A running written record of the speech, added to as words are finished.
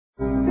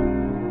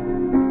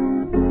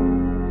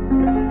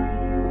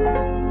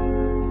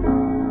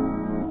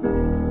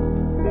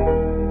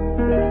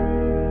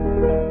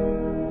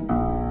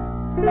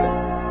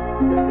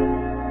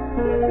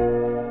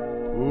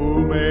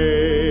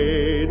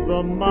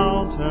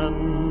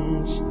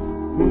mountains,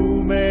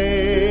 who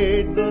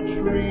made the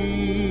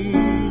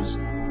trees,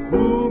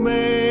 who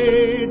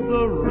made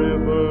the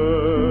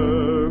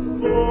river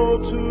flow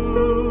to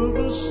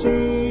the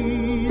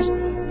seas,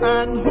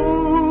 and who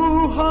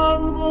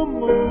hung the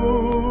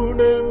moon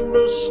in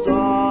the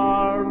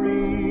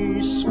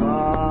starry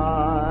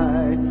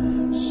sky.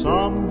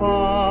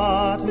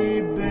 Somebody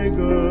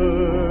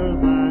bigger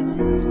than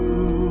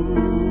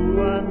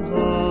you and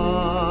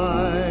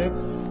I,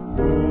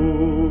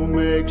 who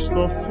makes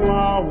the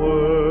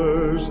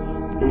flowers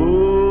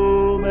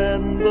bloom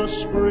in the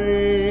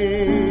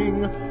spring,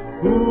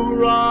 who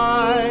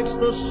writes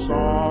the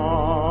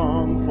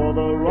song for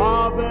the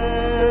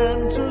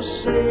robin to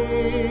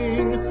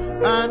sing,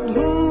 and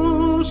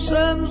who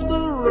sends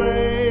the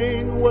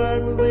rain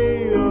when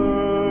the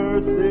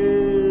earth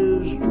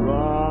is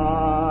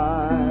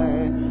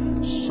dry.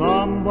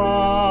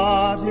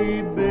 Somebody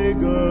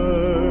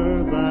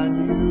bigger than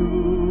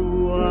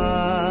you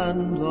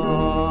and I.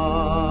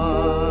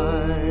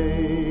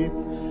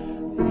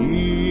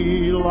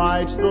 He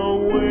lights the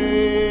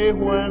way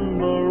when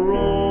the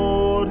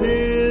road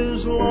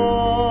is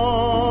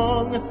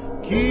long,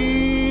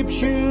 keeps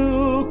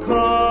you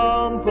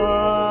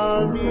company.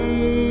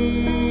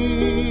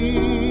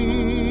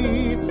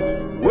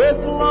 With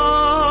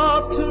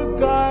love to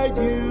guide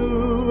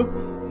you,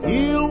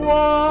 he'll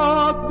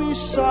walk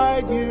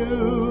beside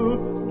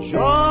you,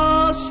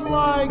 just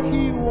like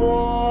he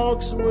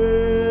walks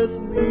with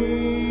me.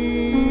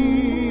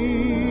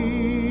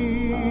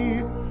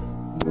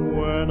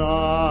 When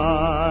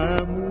I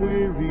am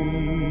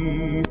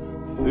weary,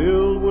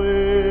 filled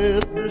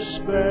with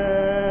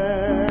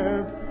despair,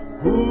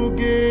 who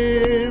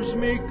gives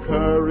me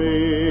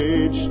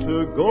courage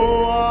to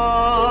go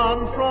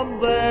on from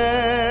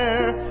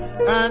there,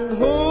 and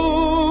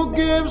who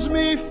gives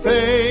me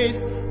faith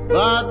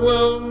that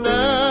will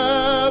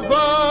never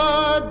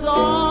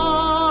die.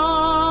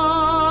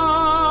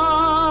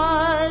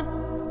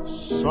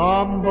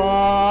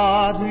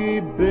 Somebody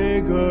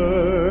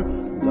bigger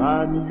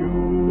than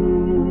you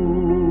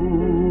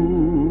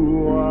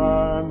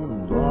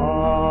and I.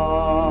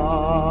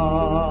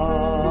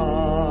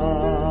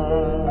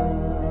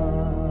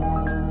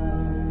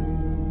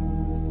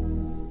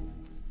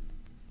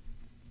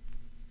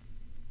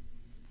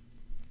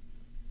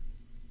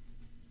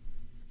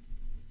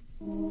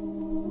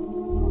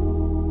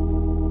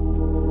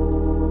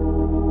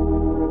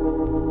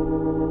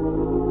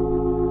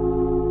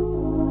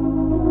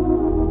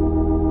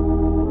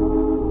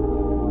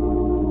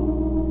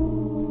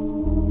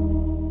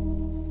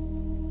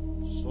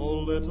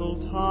 Little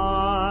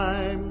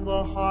time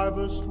the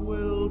harvest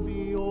will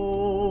be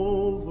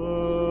over,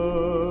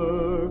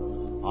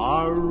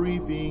 our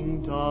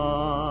reaping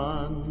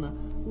done,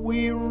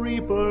 we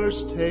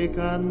reapers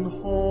taken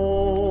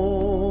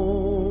home.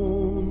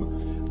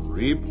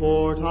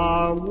 Report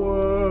our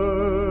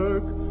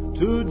work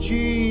to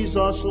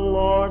Jesus,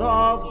 Lord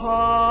of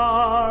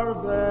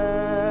harvest,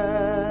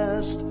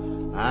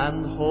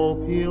 and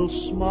hope he'll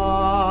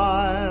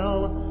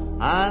smile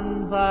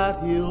and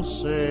that he'll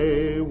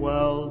say,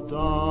 well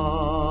done.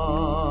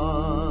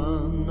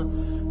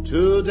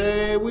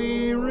 Today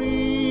we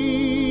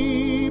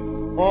reap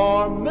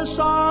or miss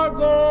our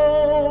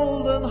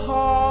golden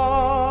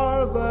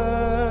harvest.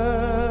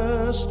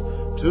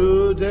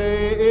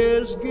 Today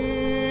is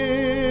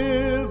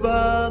given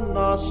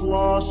us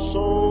lost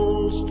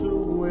souls to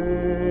win.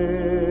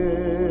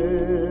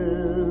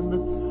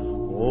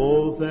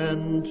 Oh,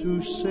 then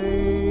to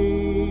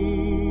save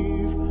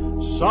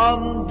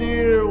some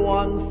dear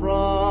one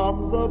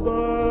from the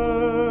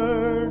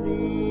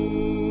burning,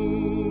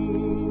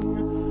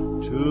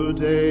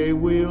 today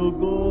we'll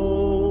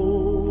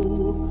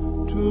go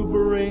to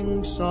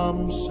bring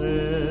some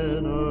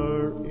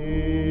sinner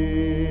in.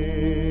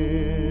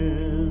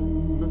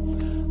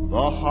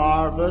 The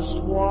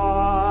harvest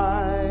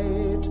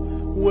white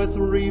with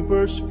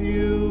reapers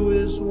few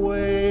is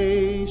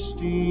wasting,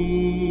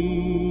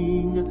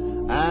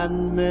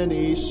 and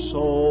many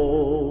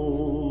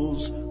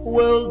souls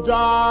will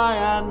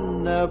die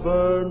and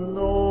never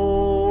know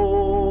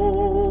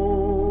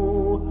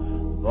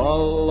the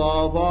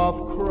love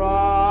of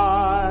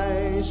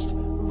Christ,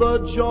 the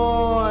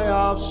joy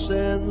of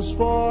sins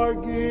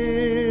forgiven.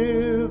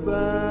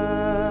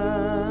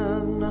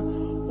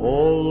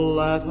 Oh,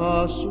 let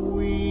us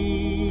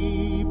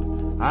weep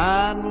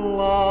and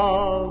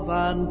love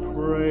and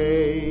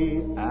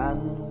pray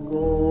and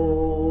go.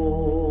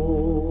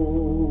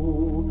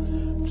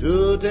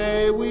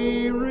 Today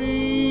we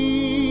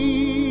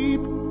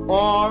reap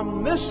or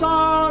miss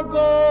our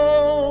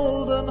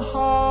golden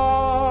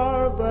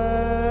harvest.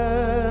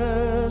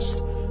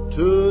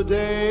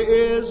 Today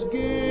is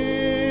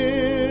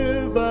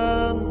given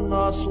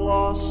us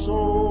lost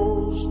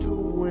souls to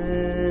win.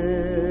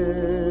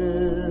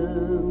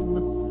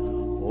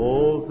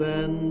 Oh,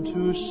 then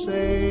to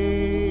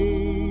save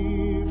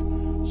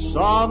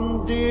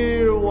some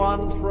dear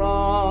one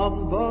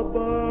from the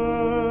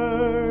burning,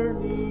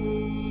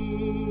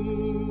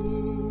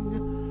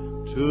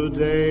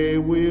 today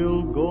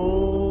we'll go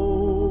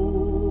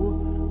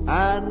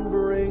and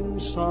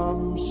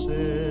some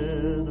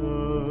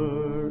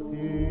sinner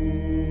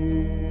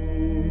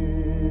in.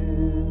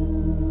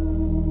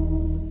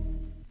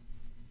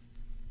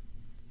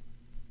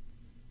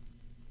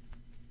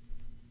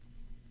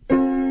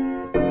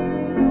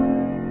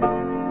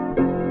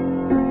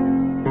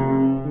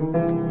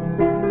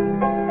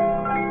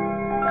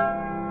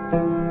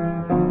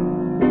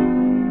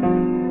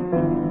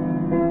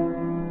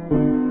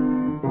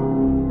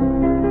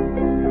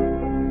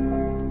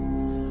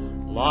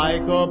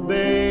 Like a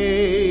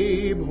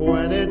babe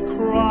when it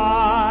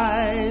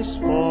cries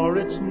for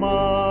its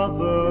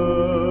mother,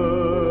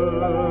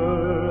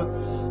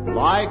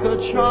 like a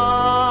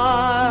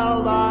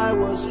child I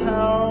was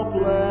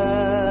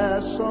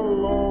helpless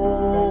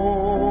alone.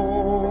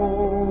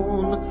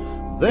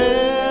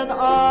 Then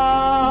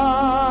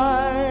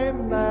I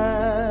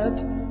met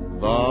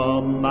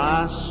the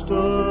Master.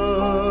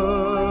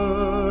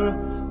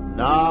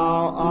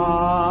 Now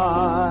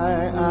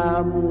I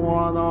am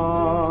one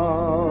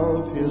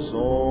of his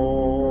own.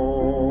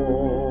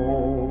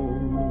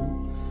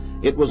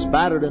 It was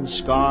battered and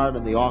scarred,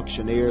 and the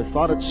auctioneer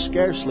thought it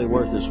scarcely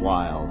worth his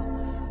while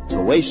to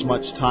waste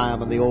much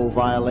time on the old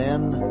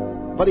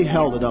violin, but he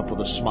held it up with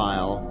a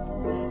smile.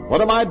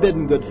 "What am I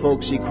bidding, good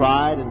folks?" he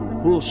cried,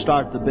 "and who'll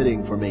start the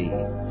bidding for me?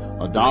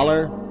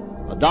 $1?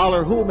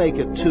 $1, who'll make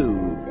it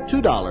 $2?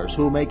 $2,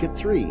 who'll make it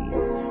 $3?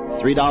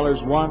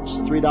 $3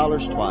 once,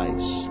 $3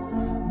 twice."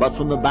 But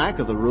from the back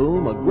of the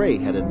room a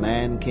gray-headed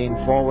man came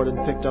forward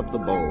and picked up the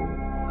bow,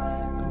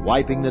 and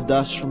wiping the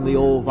dust from the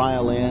old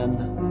violin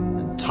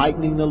and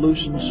tightening the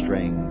loosened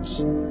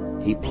strings,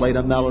 he played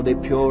a melody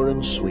pure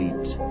and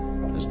sweet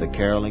as the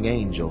caroling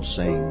angel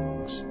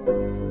sings.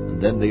 And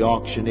then the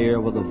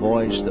auctioneer, with a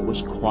voice that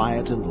was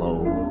quiet and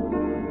low,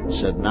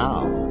 said,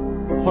 "Now,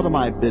 what am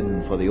I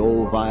bidding for the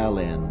old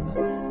violin?"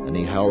 And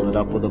he held it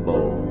up with a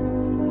bow.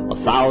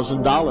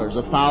 $1,000,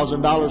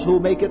 $1,000, who'll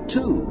make it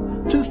 $2?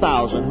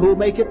 $2,000, who'll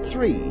make it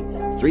 $3?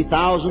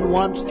 $3,000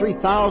 once,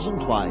 $3,000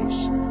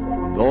 twice.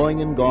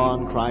 Going and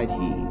gone, cried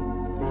he.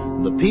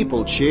 The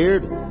people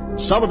cheered.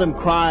 Some of them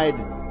cried,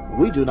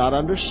 "We do not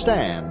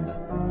understand.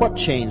 What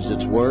changed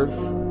its worth?"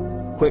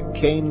 Quick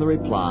came the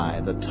reply,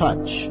 the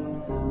touch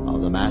of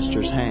the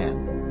Master's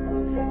hand.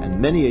 And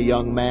many a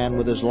young man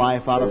with his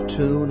life out of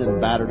tune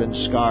and battered and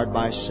scarred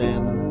by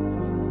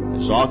sin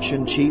is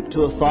auctioned cheap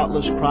to a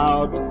thoughtless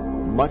crowd,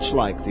 much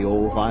like the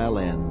old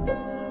violin.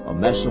 A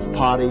mess of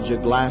pottage, a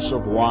glass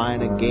of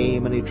wine, a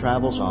game, and he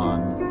travels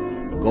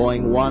on,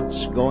 going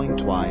once, going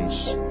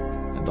twice,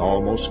 and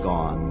almost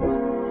gone.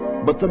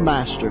 But the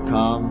Master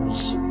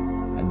comes,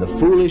 and the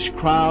foolish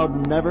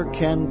crowd never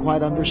can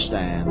quite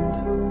understand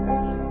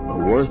the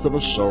worth of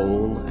a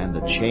soul and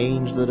the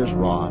change that is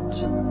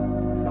wrought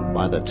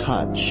by the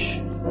touch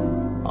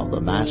of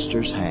the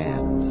Master's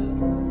hand.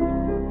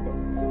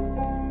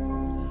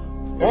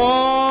 For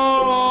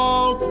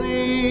all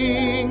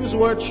things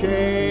were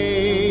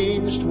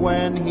changed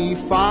when he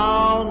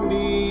found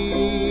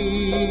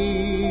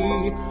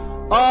me.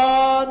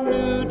 A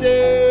new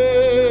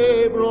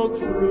day broke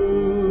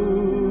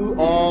through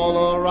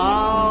all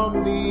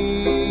around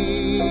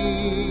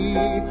me.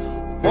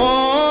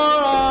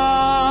 For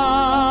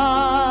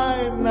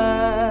I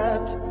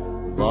met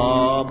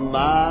the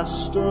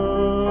Master.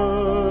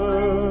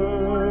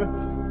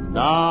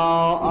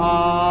 Now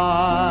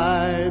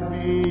I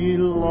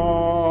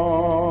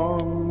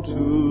belong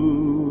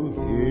to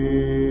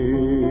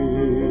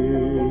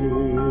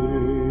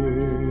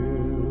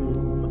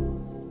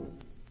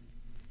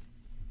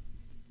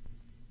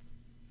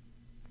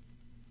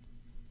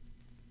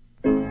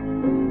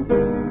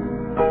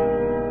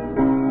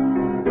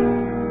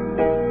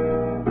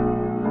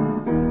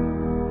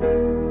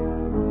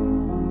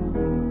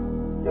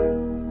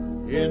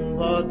In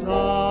the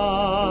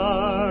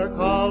dark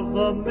of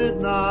the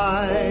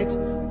midnight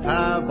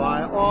have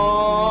I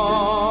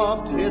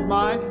oft hid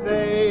my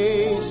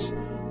face,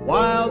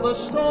 while the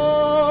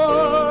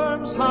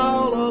storms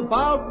howl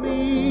about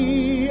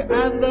me,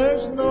 and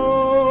there's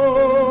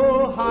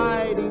no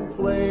hiding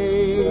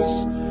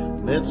place.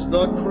 Midst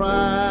the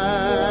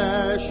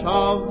crash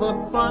of the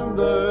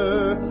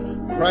thunder,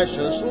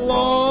 precious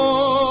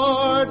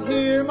Lord,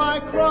 hear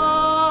my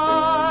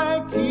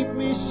cry, keep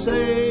me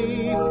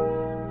safe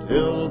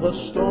till the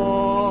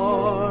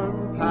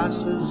storm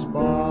passes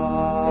by,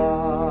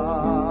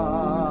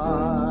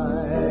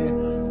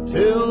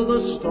 till the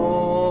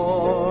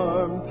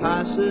storm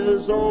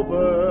passes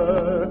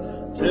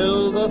over,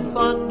 till the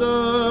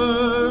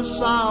thunder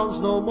sounds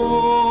no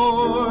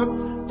more,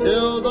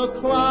 till the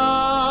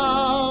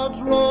clouds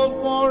roll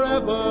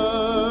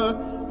forever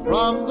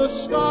from the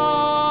sky.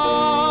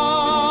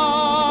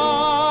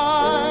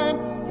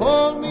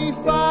 Hold me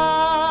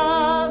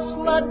fast,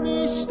 let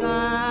me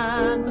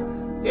stand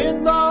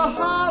in the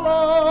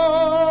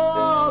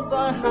hollow of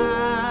thy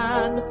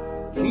hand.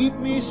 Keep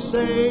me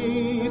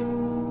safe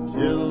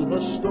till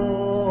the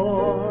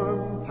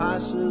storm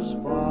passes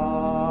by.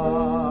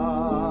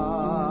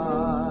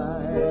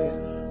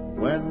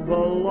 When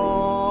the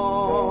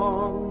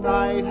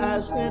night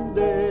has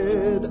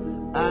ended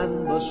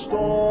and the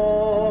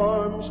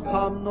storms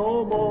come no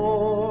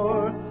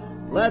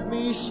let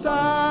me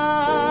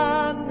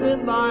stand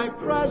in thy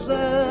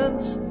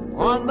presence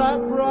on that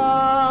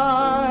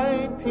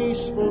bright,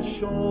 peaceful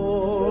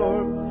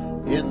shore,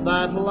 in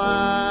that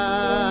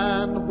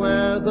land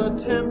where the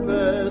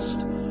tempest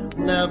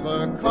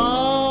never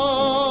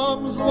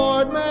comes.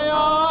 Lord, may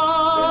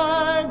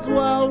I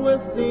dwell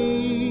with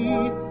thee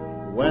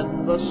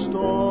when the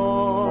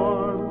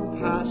storm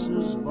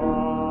passes by,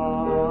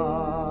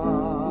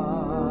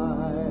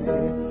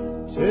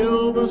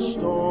 till the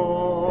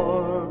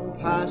storm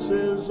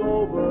passes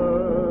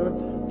over,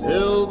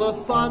 till the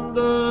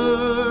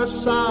thunder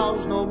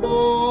sounds no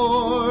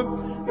more,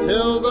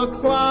 till the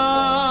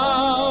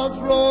clouds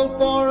roll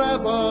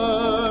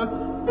forever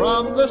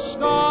from the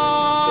sky.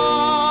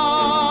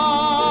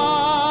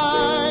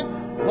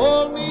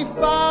 Hold me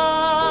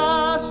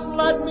fast,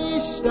 let me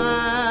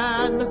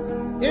stand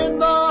in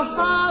the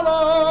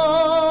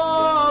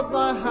hollow of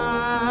thy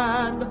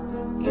hand.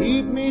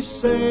 Keep me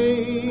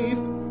safe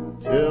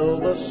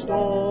till the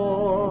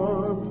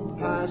storm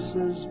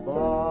passes by.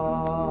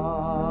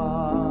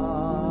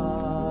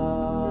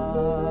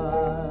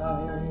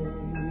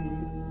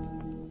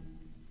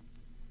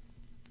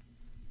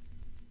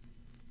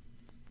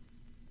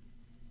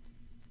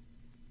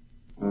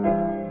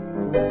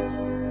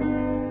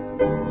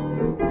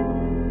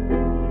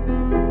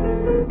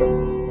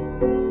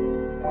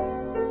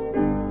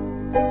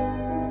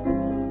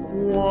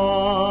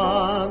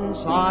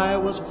 Once I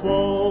was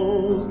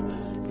clothed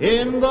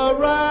in the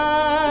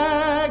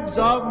rags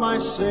of my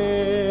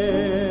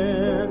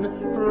sin,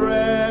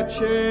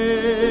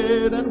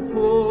 wretched and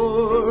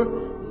poor,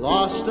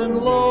 lost and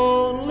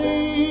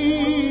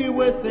lonely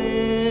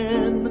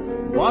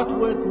within, but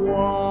with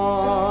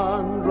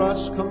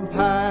wondrous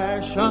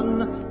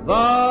compassion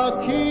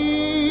the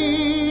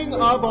King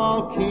of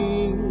all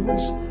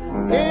kings,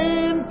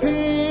 in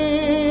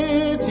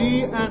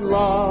pity and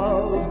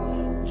love,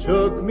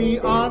 took me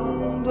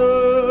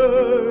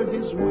under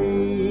his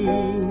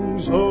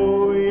wings.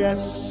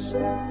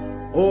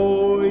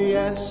 Oh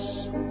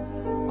yes,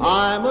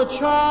 I'm a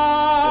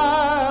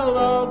child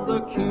of the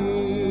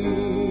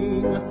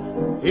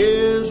King.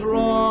 His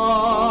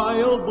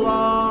royal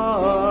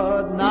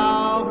blood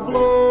now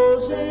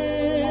flows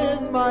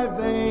in my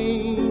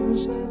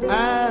veins,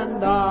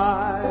 and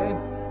I,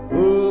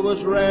 who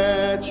was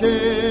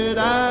wretched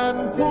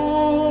and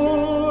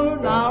poor,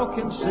 now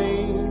can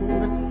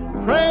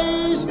sing,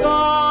 praise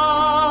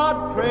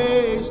God,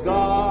 praise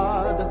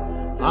God,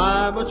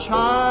 I'm a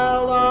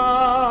child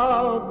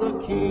of the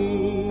King.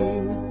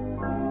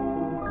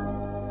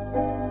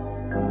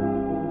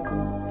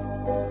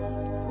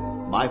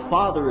 My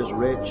Father is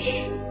rich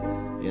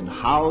in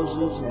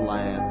houses and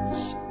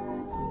lands.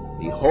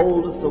 He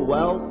holdeth the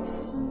wealth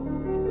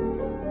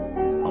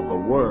of the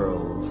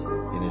world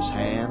in his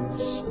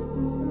hands,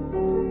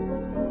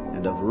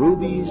 and of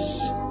rubies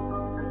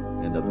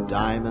and of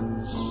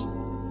diamonds,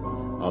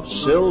 of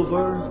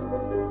silver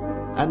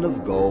and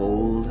of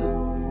gold.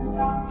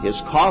 His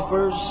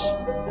coffers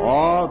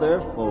are their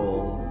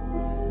full.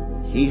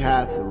 He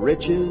hath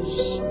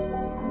riches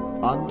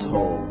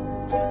untold.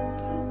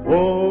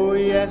 Oh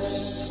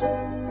yes,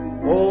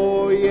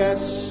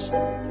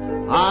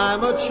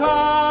 I'm a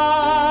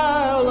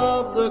child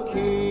of the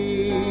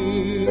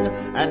King,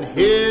 and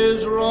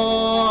his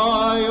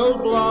royal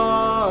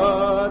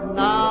blood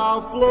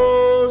now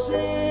flows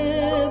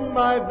in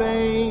my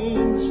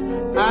veins,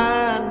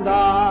 and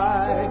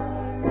I,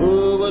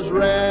 who was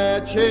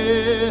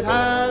wretched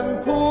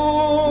and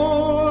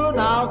poor,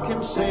 now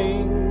can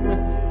sing,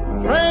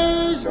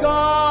 praise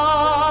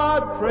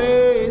God,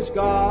 praise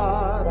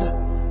God,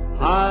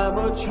 I'm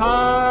a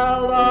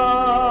child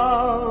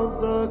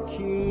of the King.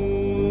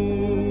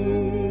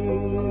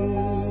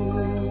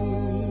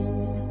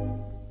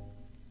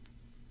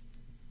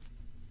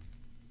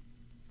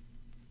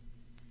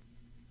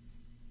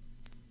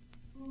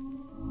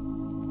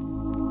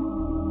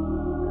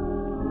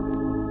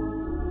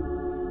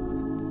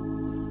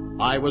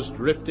 I was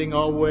drifting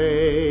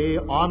away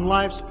on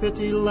life's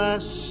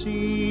pitiless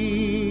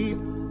sea,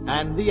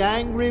 and the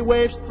angry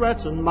waves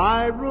threatened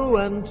my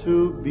ruin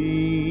to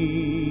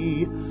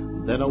be.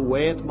 Then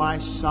away at my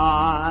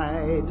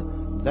side,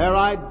 there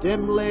I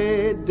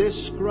dimly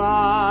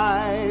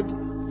descried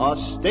a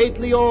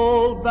stately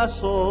old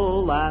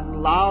vessel,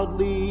 and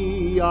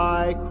loudly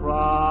I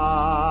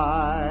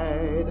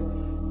cried,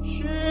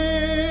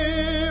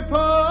 ship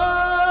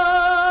ahoy,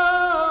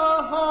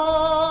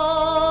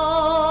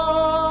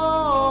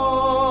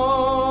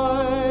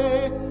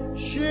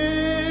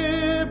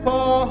 ship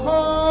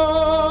ahoy,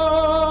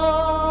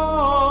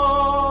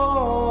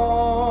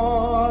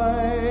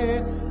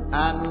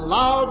 and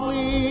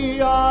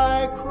loudly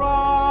I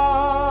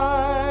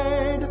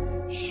cried,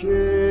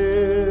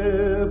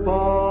 ship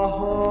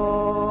ahoy.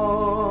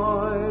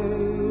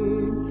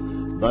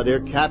 The dear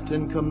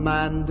captain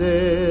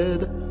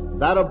commanded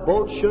that a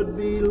boat should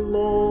be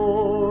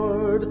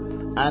lowered,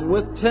 and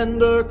with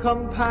tender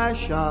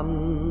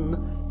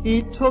compassion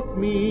he took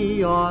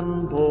me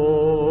on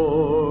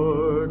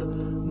board.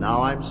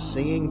 Now I'm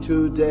singing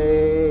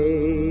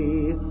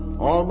today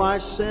all my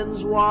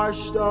sins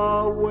washed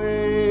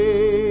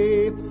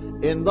away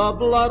in the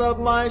blood of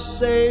my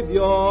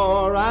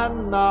Savior,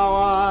 and now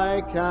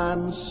I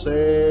can say,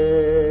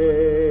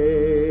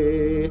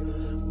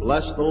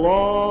 bless the Lord,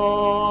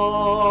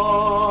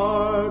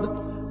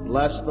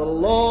 bless the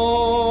Lord,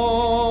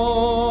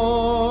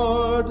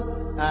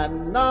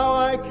 and now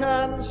I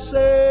can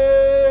say,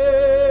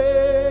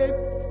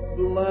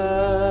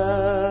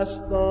 bless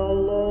the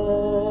Lord.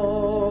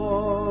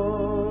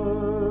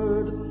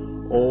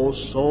 O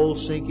soul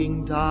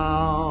sinking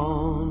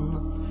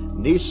down,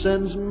 'neath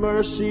sin's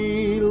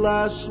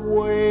merciless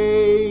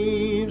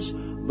waves,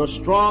 the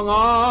strong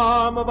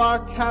arm of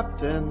our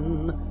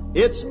captain,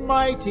 it's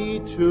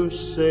mighty to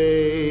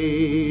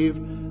save.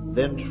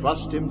 Then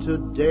trust him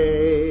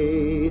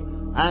today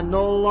and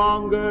no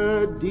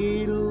longer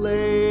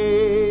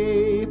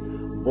delay.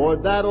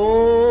 Board that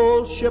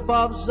old ship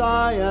of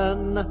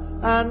Zion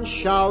and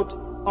shout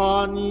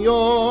on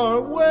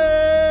your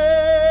way.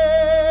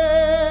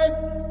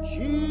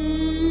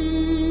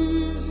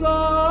 Jesus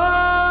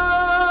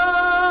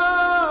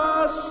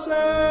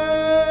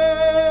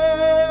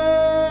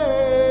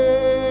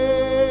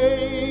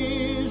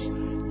saves.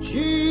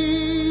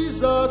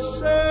 Jesus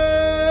saves.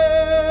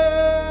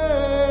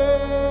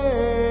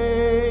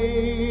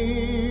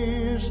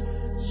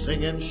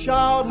 Sing and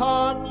shout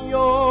on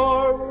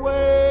your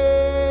way.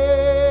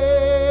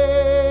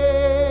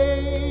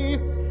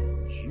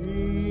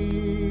 Jesus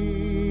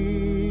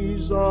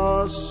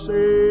saves.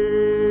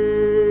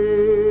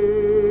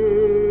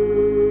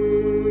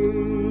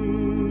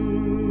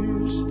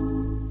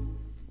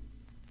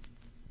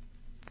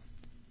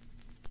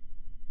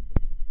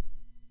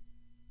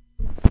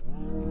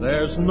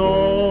 There's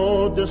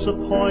no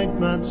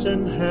disappointments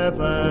in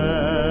heaven,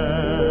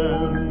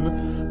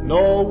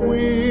 no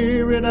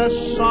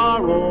weariness,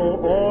 sorrow,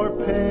 or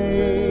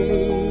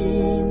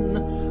pain,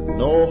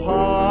 no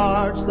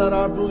hearts that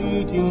are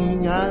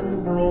bleeding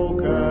and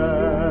broken,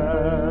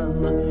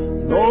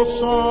 no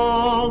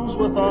songs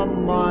with a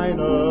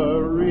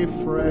minor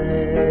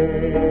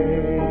refrain.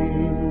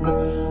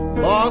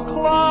 The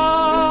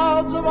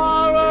clouds of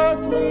our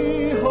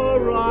earthly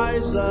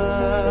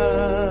horizons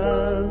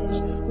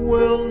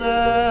will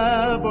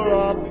never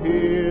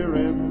appear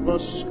in the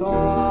sky,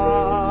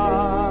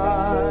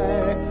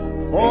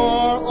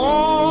 for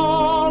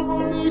all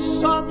will be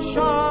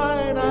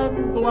sunshine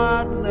and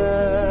gladness,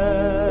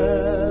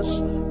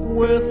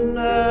 with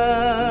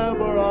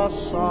never a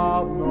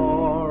sob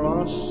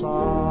nor a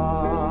sigh.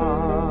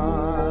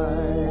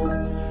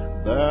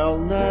 There'll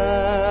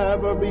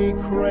never be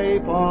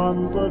crape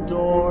on the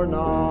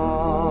doorknobs,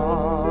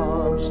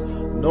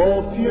 no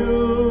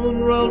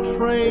funeral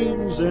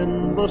trains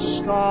in the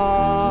skies,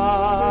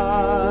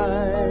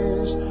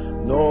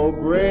 no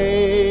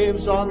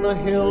graves on the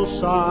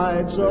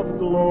hillsides of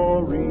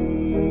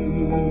glory,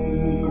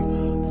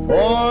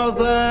 for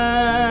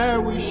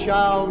there we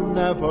shall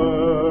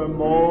never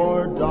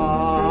more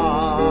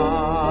die,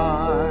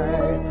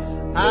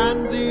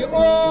 and the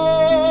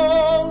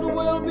old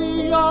will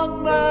be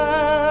young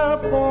there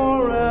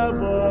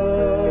forever,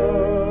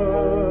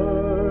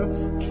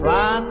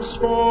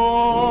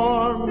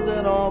 transformed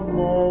in a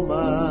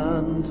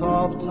moment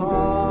of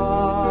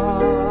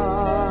time.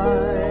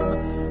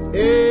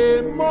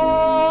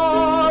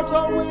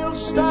 Immortal we'll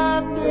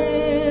stand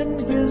in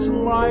his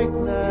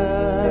likeness,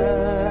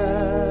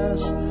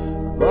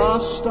 the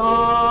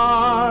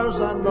stars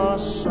and the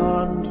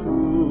sun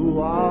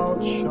to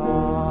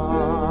outshine.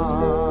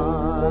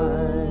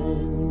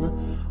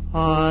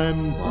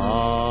 I'm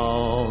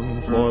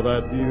bound for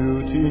that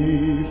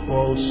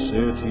beautiful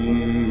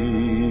city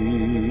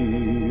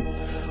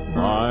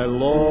my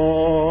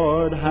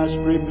Lord has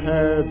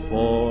prepared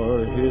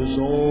for his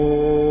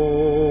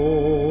own,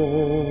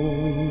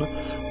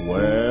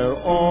 where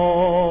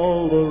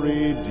all the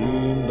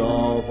redeemed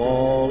of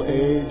all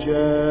ages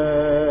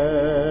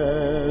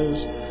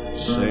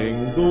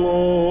sing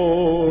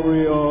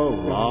glory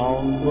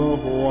around the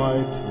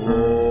white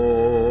throne.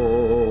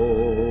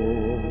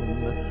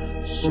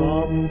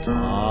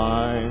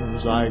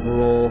 Sometimes I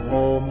grow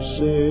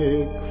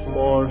homesick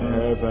for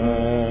heaven,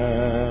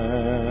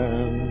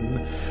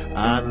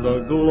 and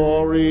the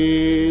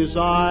glories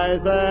I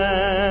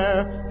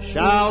there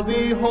shall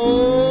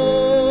behold.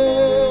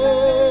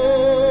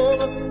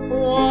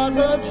 What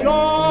a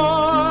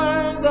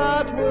joy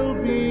that will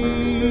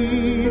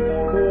be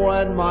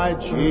when my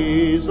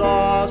Jesus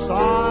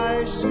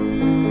I see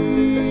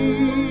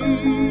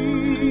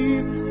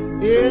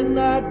in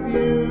that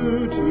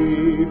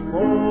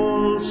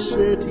beautiful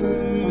city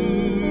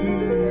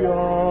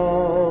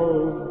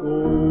of gold.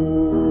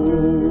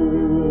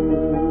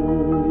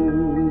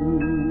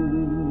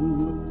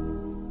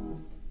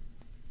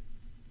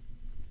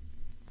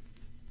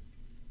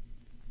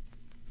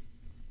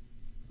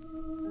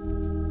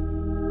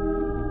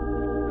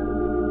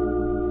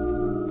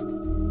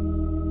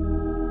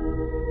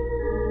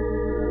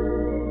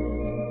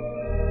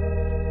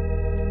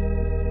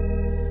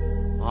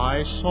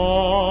 I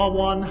saw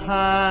one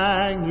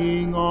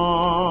hanging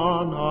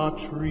on a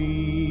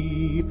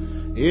tree,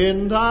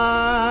 in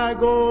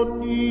agony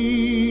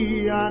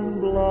and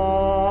blood.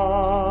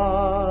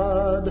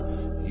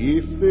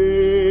 He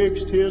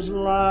fixed his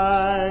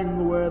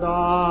languid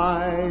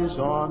eyes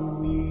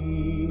on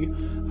me,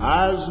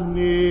 as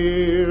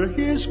near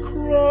his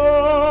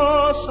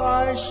cross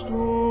I stood.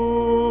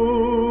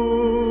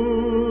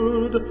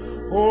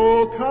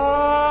 Oh,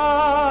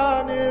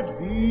 can it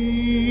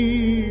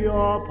be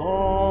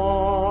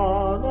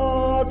upon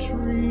a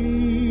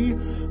tree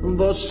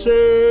the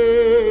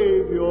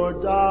Savior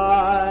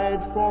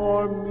died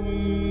for me?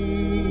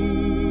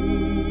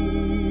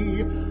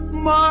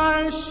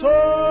 My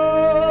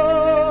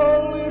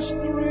soul is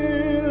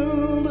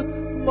thrilled,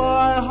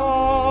 my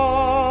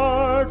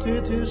heart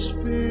it is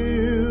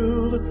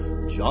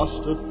filled,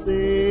 just to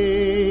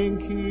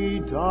think he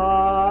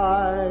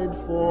died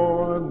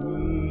for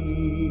me.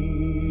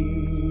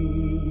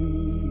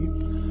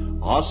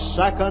 A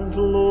second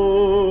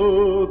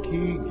look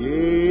he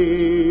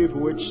gave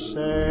which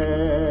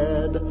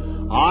said,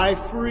 I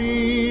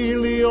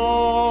freely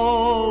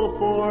all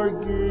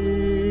forgive.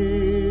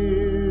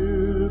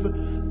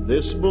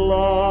 This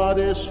blood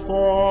is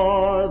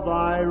for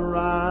thy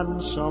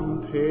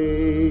ransom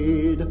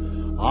paid.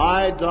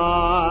 I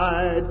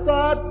died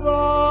that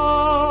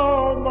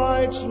thou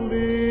mightst live.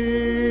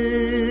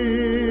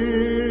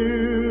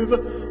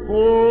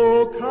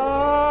 Oh,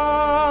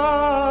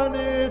 can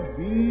it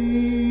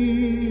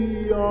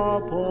be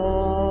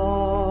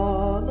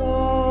upon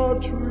a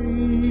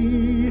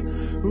tree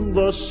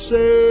the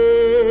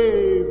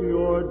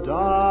Savior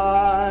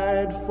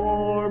died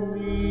for me?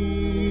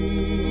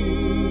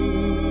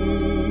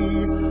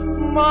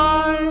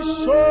 My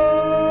soul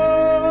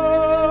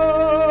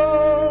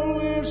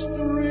is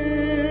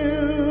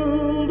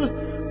thrilled,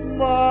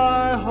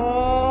 my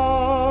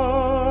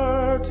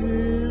heart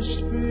is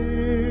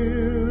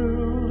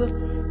filled,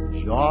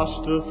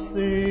 just to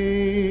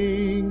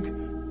think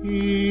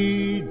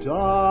he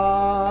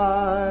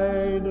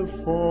died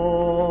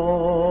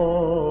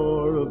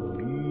for me.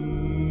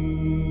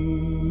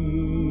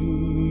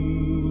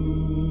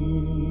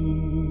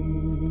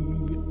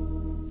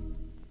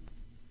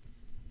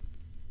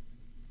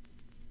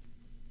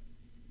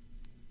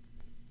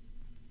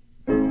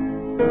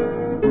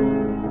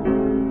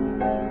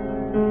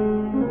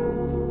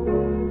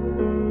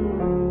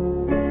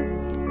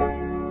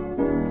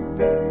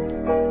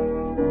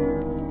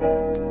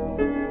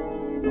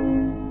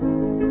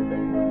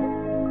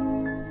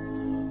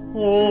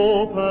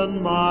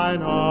 Open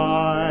mine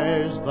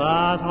eyes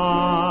that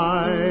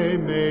I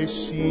may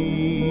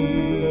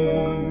see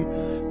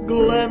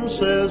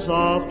glimpses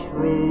of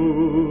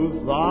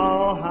truth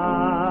thou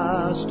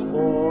hast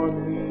for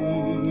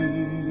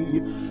me.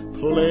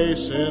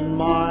 Place in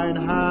mine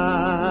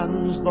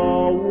hands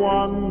the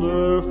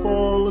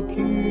wonderful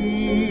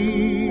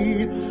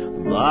key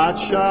that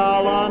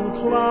shall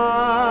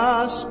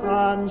unclasp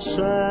and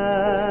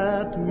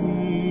set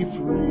me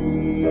free.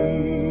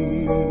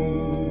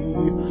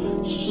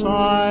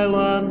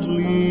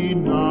 Silently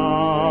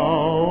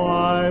now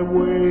I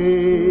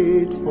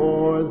wait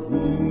for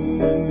thee,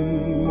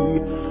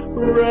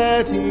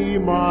 ready,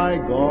 my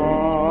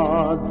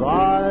God,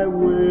 thy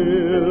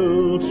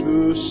will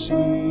to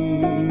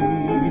see.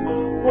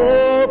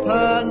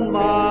 Open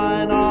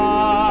mine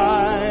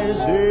eyes,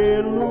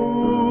 illumine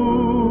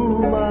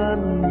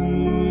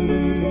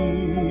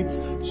me,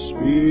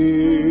 Spirit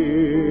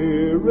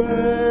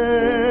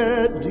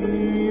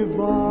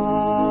divine.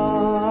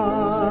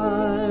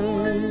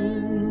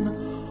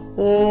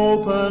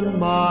 Open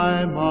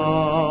my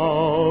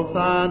mouth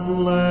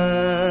and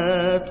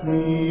let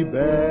me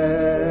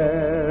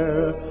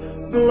bear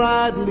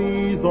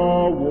gladly the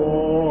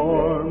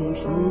warm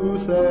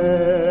truth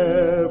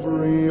everywhere.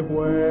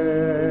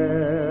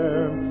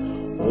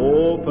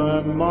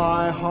 Open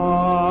my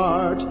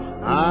heart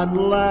and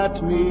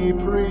let me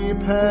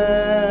prepare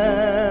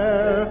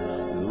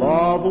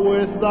love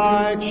with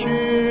thy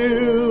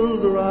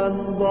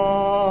children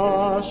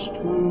thus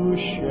to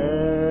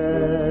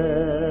share.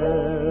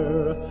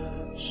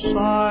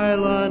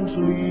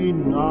 Silently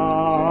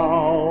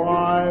now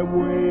I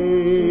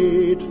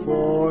wait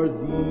for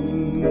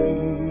thee,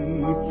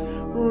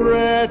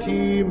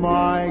 ready,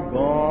 my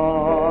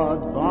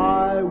God,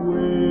 thy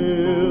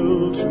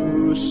will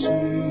to see.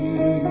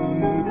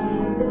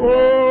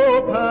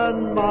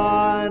 Open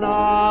mine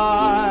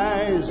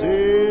eyes,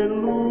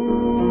 illumine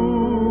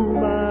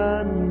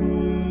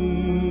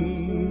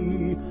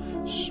me,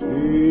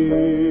 Spirit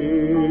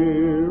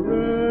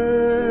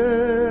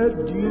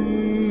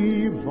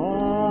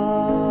divine.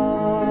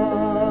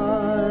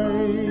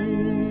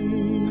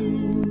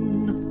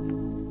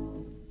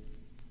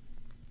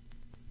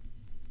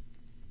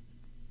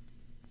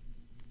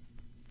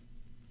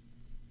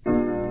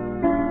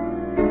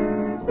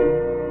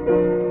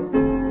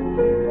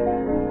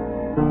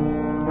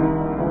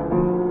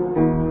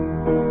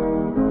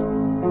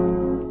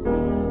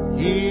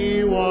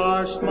 He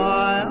washed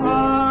my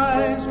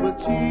eyes with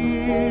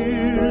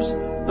tears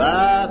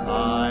that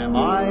I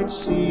might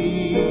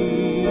see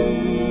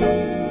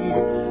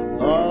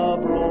the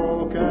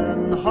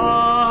broken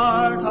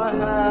heart I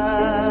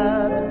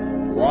had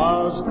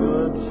was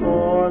good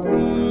for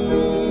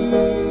me.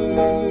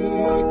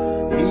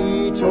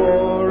 He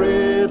tore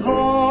it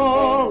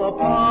all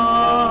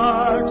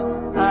apart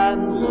and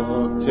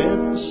looked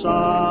inside.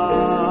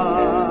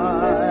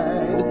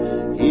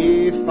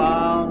 He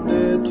found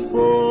it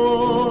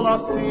full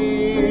of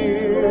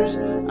fears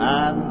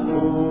and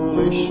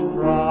foolish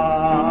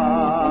pride.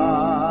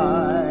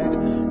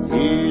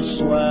 He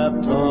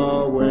swept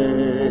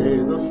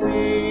away the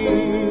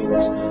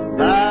things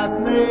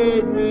that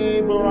made me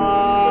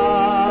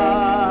blind,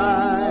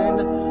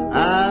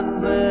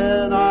 and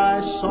then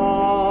I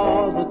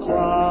saw the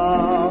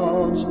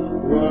clouds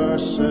were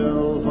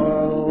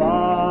silver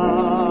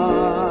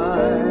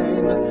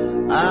lined,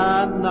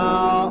 and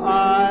now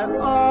I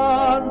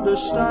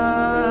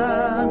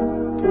understand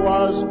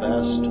 'twas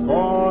best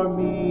for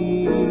me.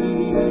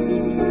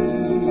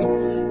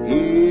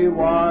 He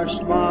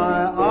washed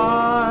my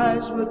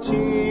eyes with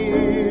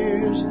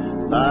tears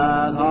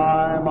that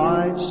I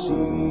might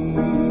see.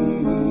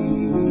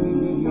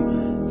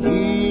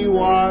 He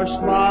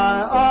washed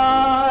my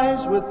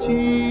eyes with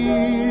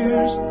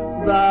tears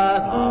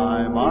that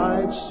I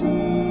might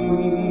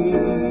see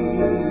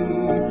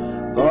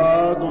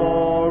the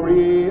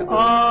glory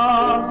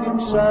of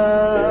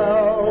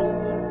himself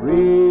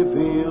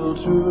revealed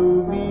to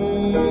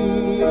me.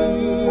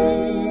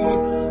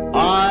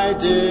 I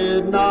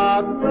did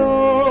not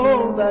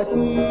know that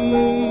he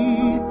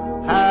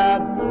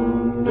had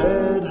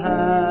wounded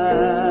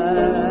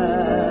hands.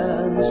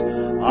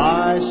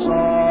 I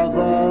saw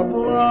the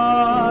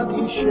blood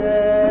he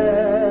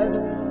shed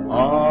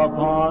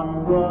upon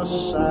the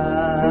sands.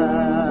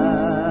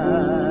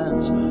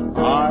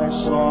 I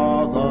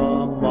saw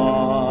the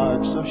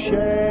marks of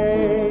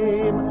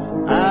shame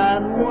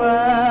and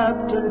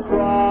wept and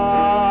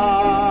cried.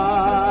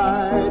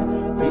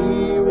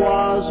 He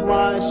was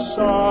my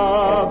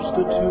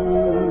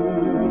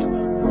substitute,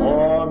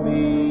 for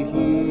me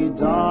he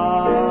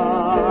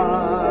died,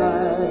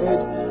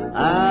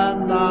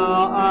 and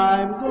now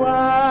I'm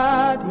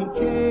glad he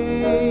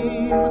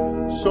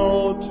came so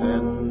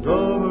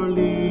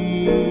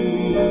tenderly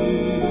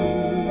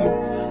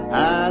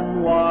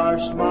and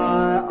washed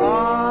my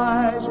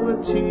eyes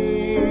with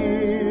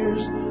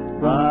tears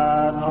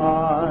that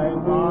I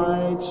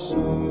might see.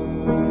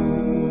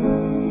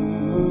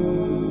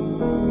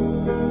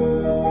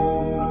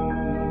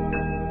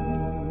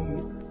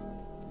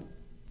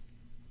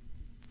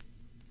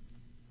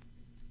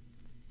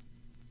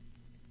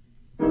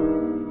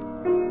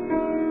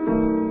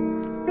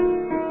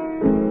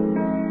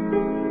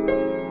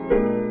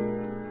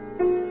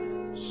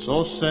 So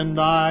send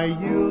I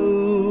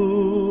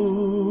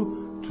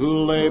you to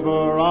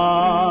labor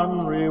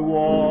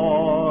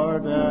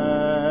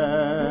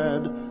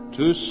unrewarded,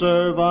 to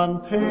serve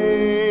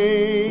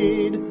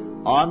unpaid,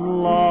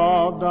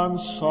 unloved,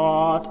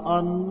 unsought,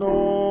 unknown,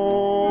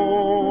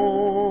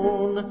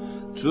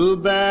 to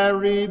bear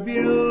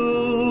rebuke,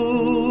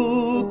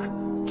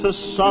 to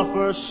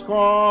suffer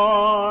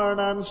scorn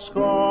and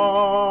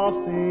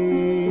scoffing.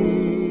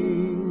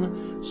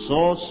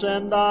 So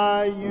send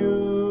I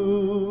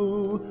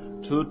you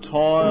to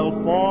toil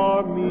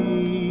for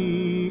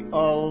me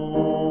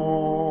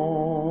alone.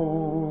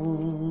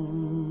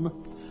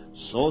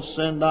 So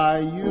send I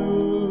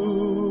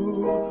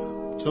you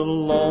to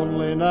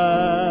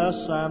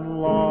loneliness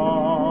and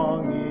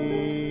longing,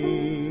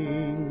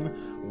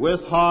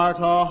 with heart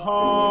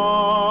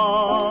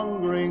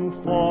a-hungering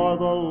for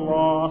the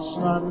lost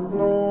and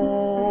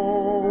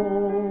lone,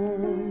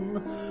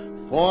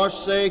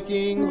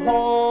 forsaking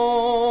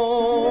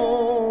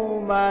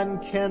home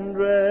and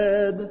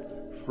kindred,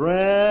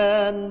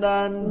 friend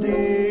and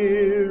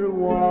dear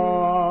one.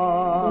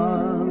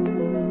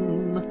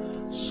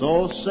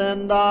 So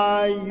send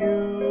I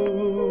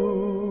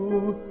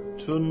you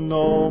to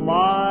know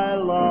my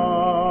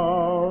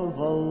love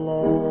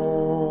alone.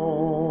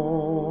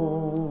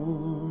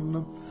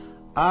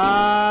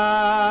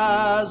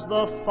 As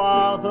the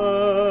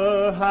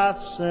Father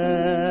hath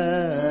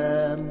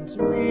sent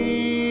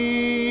me,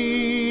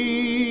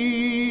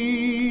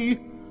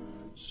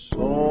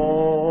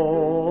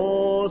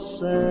 so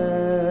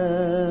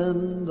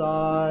send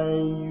I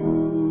you.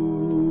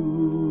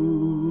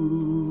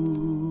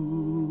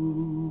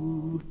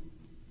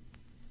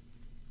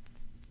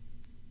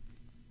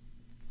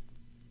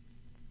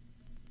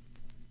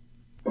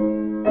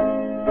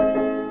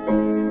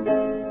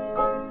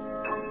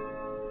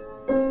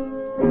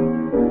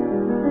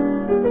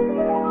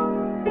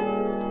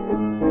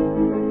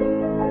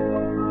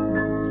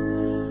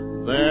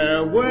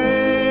 There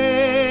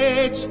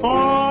waits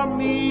for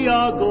me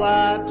a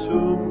glad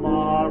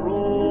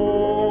tomorrow,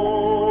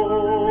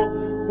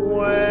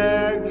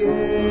 where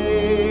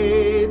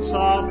gates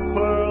of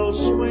pearl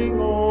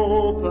swing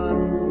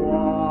open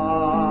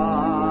wide.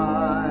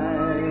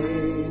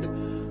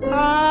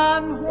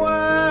 And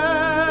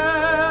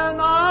when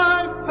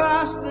I've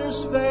passed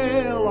this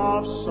vale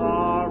of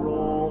sorrow,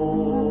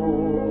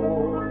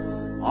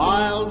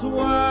 I'll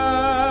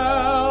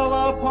dwell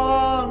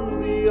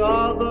upon the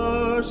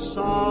other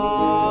side.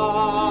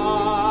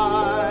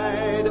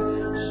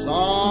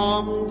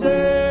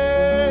 Someday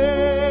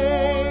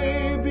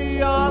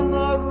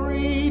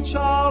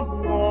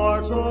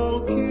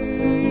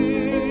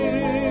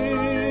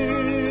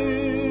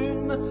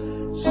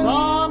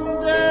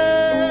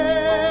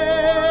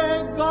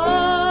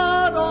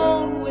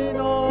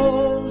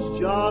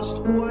just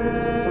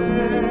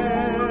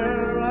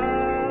where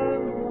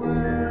and when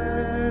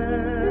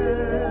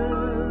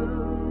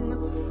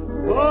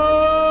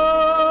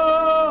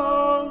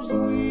those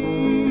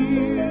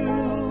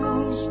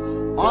wheels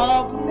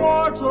of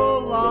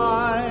mortal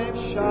life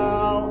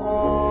shall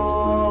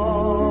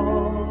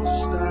all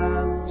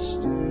stand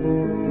still,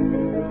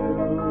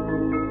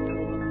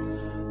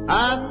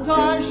 and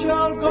I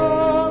shall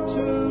go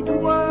to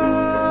dwell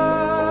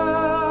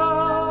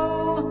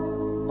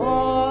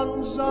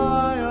on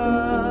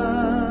Zion's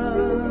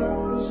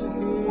hill.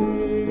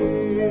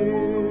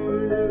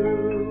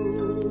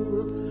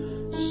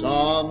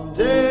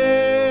 Someday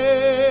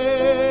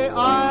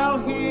I'll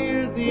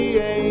hear the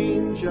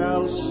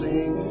angels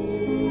singing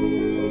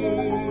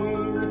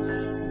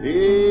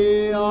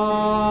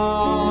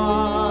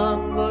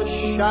beyond the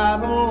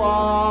shadow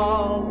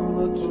of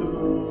the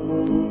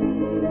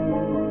tomb,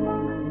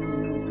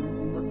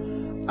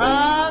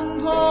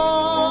 and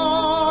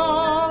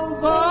all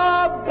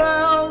the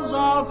bells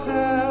of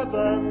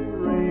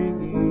heaven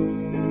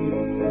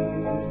ringing,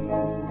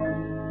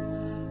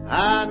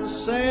 and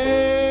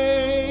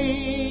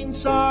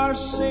saints are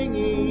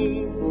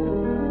singing,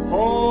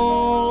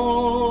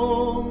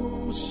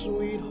 home,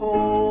 sweet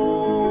home.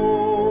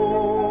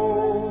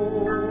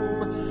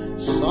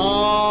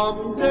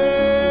 Someday